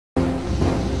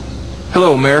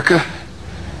Hello, America.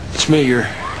 It's me, your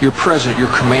president, your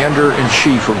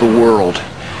commander-in-chief of the world.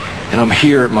 And I'm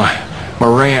here at my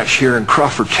ranch here in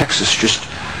Crawford, Texas,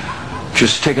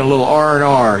 just taking a little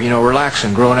R&R,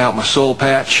 relaxing, growing out my soul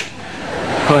patch,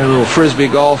 playing a little frisbee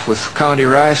golf with Condi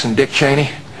Rice and Dick Cheney,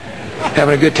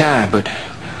 having a good time, but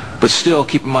still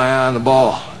keeping my eye on the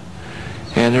ball.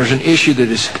 And there's an issue that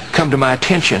has come to my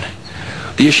attention,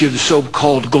 the issue of the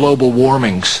so-called global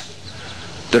warmings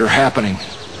that are happening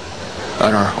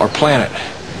on our planet.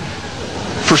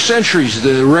 For centuries,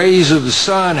 the rays of the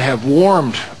sun have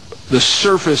warmed the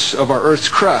surface of our Earth's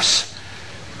crust.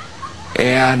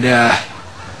 And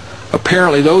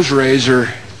apparently those rays are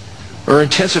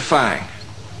intensifying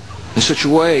in such a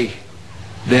way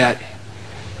that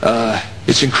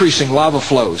it's increasing lava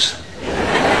flows.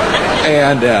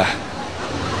 And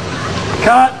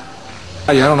Cut!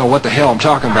 I don't know what the hell I'm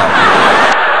talking about.